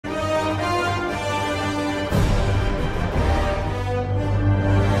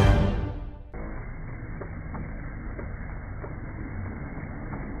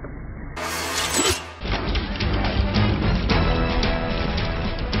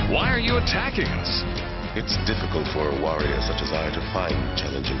Why are you attacking us? It's difficult for a warrior such as I to find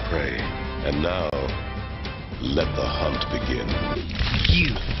challenging prey. And now, let the hunt begin.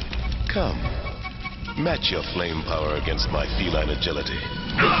 You. Come. Match your flame power against my feline agility.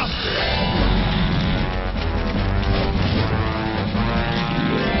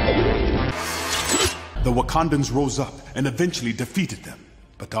 The Wakandans rose up and eventually defeated them.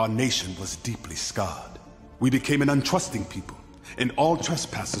 But our nation was deeply scarred. We became an untrusting people, and all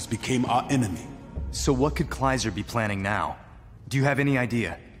trespassers became our enemy. So what could Kleiser be planning now? Do you have any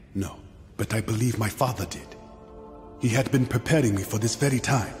idea? No, but I believe my father did. He had been preparing me for this very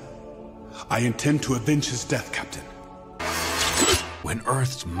time. I intend to avenge his death, Captain. When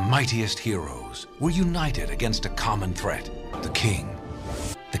Earth's mightiest heroes were united against a common threat, the King.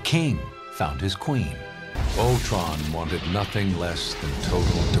 The King found his queen. Ultron wanted nothing less than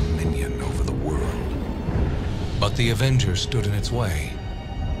total dominion over the world. But the Avengers stood in its way.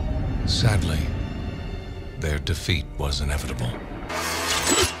 Sadly, their defeat was inevitable.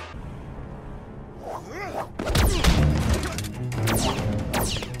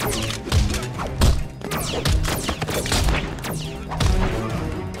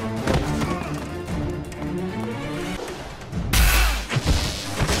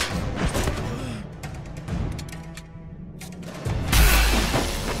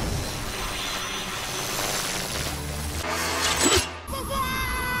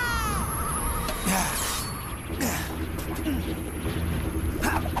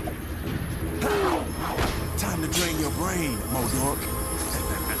 Time to drain your brain, Modok.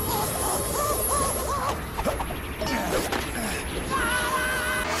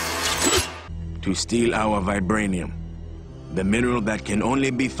 To steal our vibranium, the mineral that can only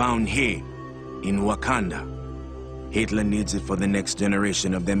be found here, in Wakanda. Hitler needs it for the next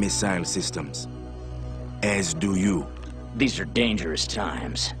generation of their missile systems. As do you. These are dangerous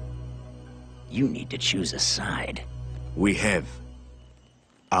times. You need to choose a side. We have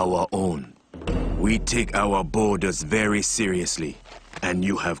our own. We take our borders very seriously, and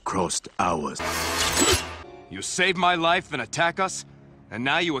you have crossed ours. You saved my life and attack us? And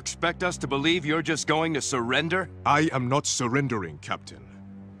now you expect us to believe you're just going to surrender? I am not surrendering, Captain.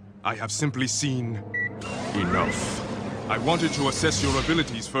 I have simply seen enough. I wanted to assess your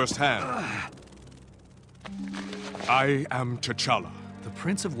abilities firsthand. I am T'Challa. The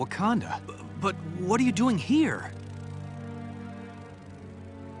Prince of Wakanda? But what are you doing here?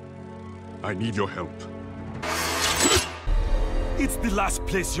 I need your help. It's the last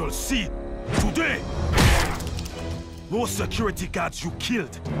place you'll see. Today! Those security guards you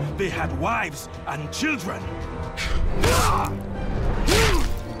killed, they had wives and children.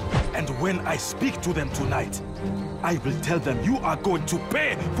 And when I speak to them tonight, I will tell them you are going to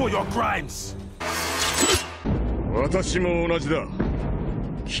pay for your crimes. 私も同じだ。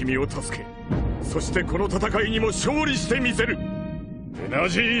君を助け、そしてこの戦いにも勝利してみせる。エナ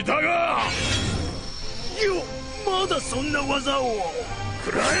ジーだが。よ、まだそんな技を。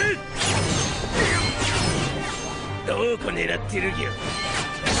くらえ。どこ狙ってるぎょ。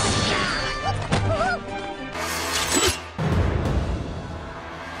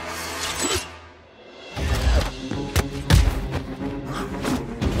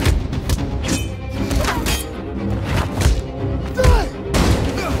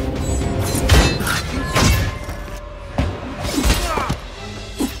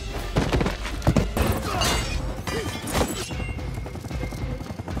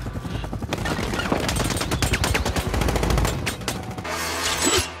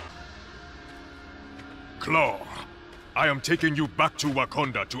Claw, I am taking you back to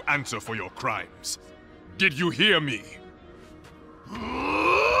Wakanda to answer for your crimes. Did you hear me?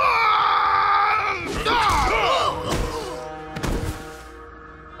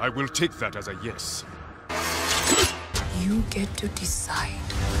 I will take that as a yes. You get to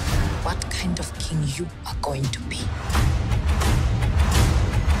decide what kind of king you are going to be.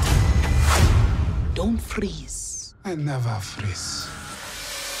 Don't freeze. I never freeze.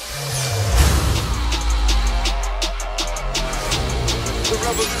 The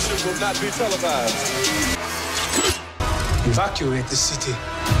revolution will not be televised. Evacuate the city.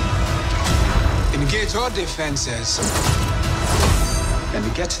 Engage all defenses.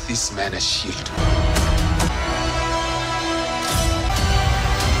 And get this man a shield.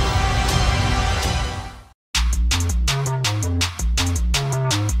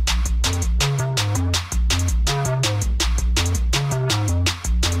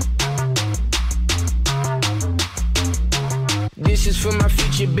 This is for my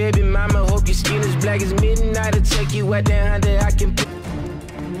future baby mama. Hope your skin is black as midnight. I'll take you out there under I can.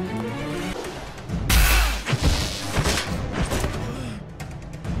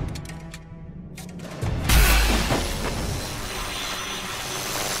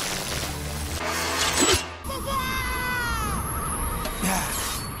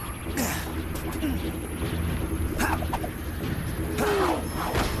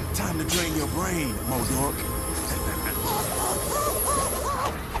 Time to drain your brain, Modork.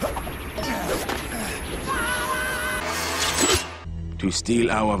 To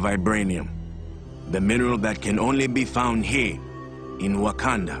steal our vibranium, the mineral that can only be found here, in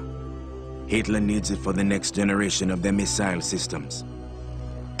Wakanda. Hitler needs it for the next generation of their missile systems.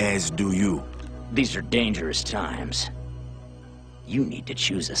 As do you. These are dangerous times. You need to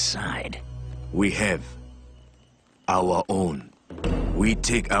choose a side. We have our own. We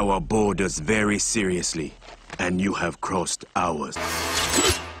take our borders very seriously, and you have crossed ours.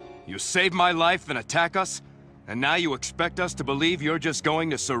 You saved my life and attack us? And now you expect us to believe you're just going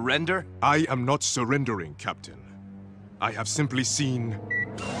to surrender? I am not surrendering, Captain. I have simply seen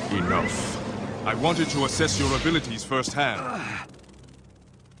enough. I wanted to assess your abilities firsthand.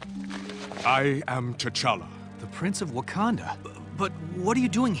 I am T'Challa. The Prince of Wakanda? But what are you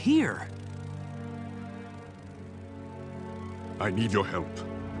doing here? I need your help.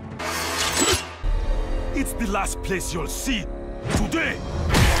 It's the last place you'll see. Today!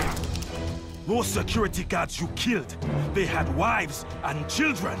 Those security guards you killed, they had wives and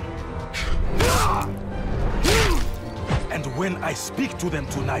children. And when I speak to them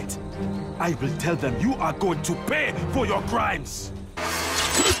tonight, I will tell them you are going to pay for your crimes.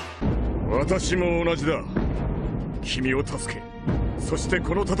 私も同じだ。君を助け、そして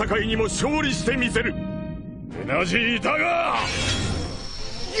この戦いにも勝利してみせる。エナジーだが。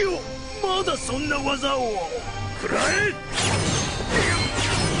よ、まだそんな技を。くらえ。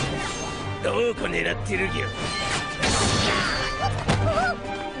どこ狙ってるぎゃ。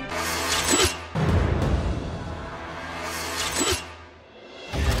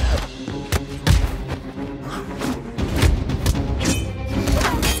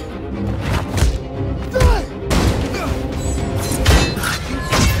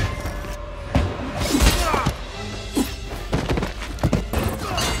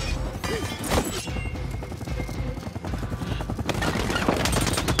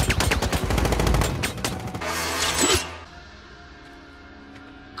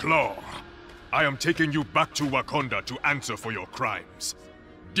I am taking you back to Wakanda to answer for your crimes.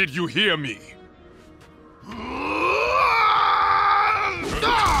 Did you hear me?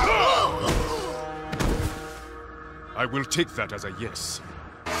 I will take that as a yes.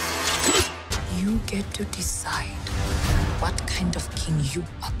 You get to decide what kind of king you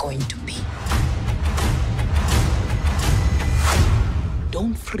are going to be.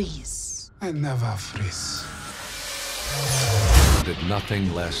 Don't freeze. I never freeze. Did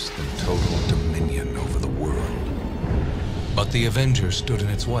nothing less than total dominion over the world. But the Avengers stood in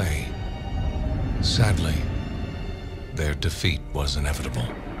its way. Sadly, their defeat was inevitable.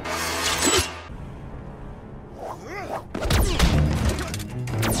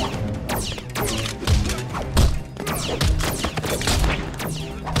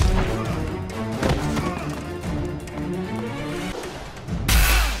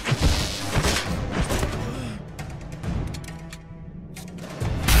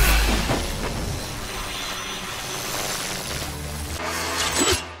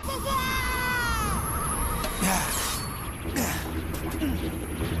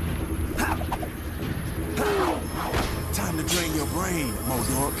 Time to drain your brain,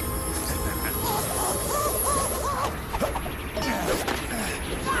 Modork.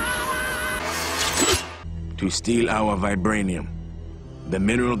 To steal our vibranium, the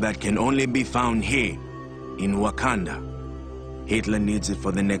mineral that can only be found here, in Wakanda. Hitler needs it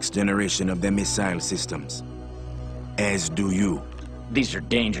for the next generation of their missile systems. As do you. These are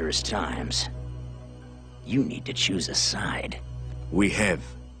dangerous times. You need to choose a side. We have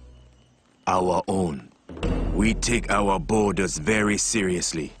our own. We take our borders very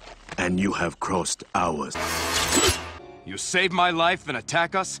seriously, and you have crossed ours. You saved my life and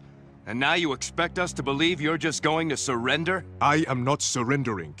attack us? And now you expect us to believe you're just going to surrender? I am not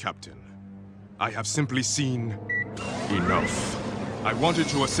surrendering, Captain. I have simply seen enough. I wanted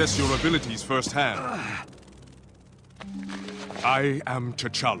to assess your abilities firsthand. I am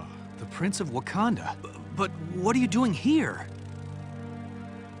T'Challa. The Prince of Wakanda? But what are you doing here?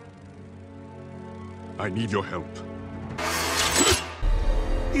 I need your help.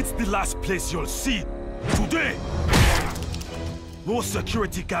 It's the last place you'll see. Today! Those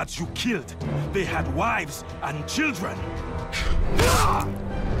security guards you killed, they had wives and children.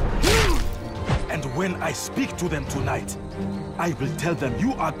 And when I speak to them tonight, I will tell them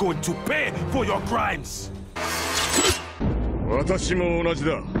you are going to pay for your crimes. 私も同じ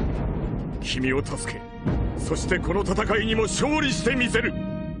だ。君を助け、そしてこの戦いにも勝利してみせる。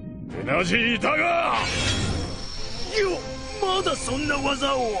エナジーだが。よ、まだそんな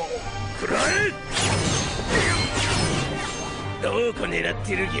技を。くらえ。どこ狙っ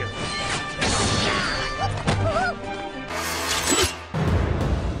てるぎゃ。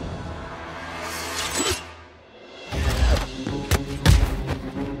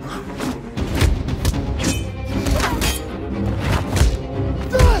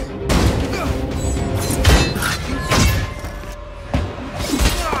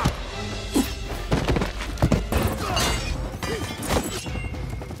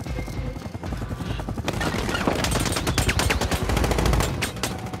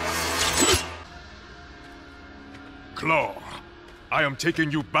Claw, I am taking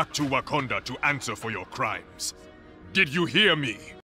you back to Wakanda to answer for your crimes. Did you hear me?